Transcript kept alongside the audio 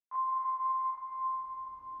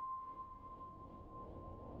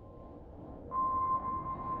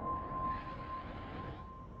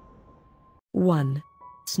1.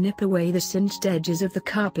 Snip away the singed edges of the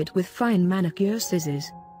carpet with fine manicure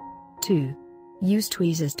scissors. 2. Use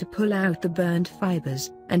tweezers to pull out the burned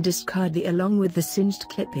fibers, and discard the along with the singed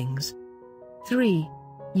clippings. 3.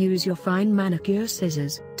 Use your fine manicure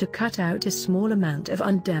scissors to cut out a small amount of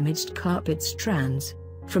undamaged carpet strands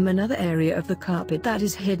from another area of the carpet that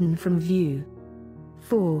is hidden from view.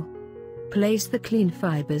 4. Place the clean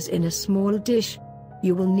fibers in a small dish.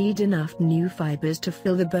 You will need enough new fibers to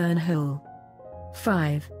fill the burn hole.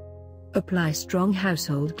 5. Apply strong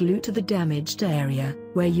household glue to the damaged area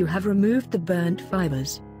where you have removed the burnt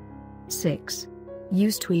fibers. 6.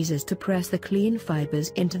 Use tweezers to press the clean fibers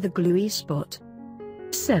into the gluey spot.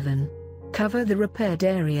 7. Cover the repaired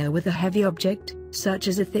area with a heavy object, such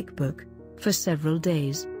as a thick book, for several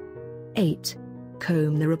days. 8.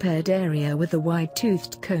 Comb the repaired area with a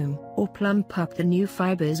wide-toothed comb, or plump up the new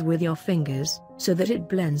fibers with your fingers, so that it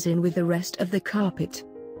blends in with the rest of the carpet.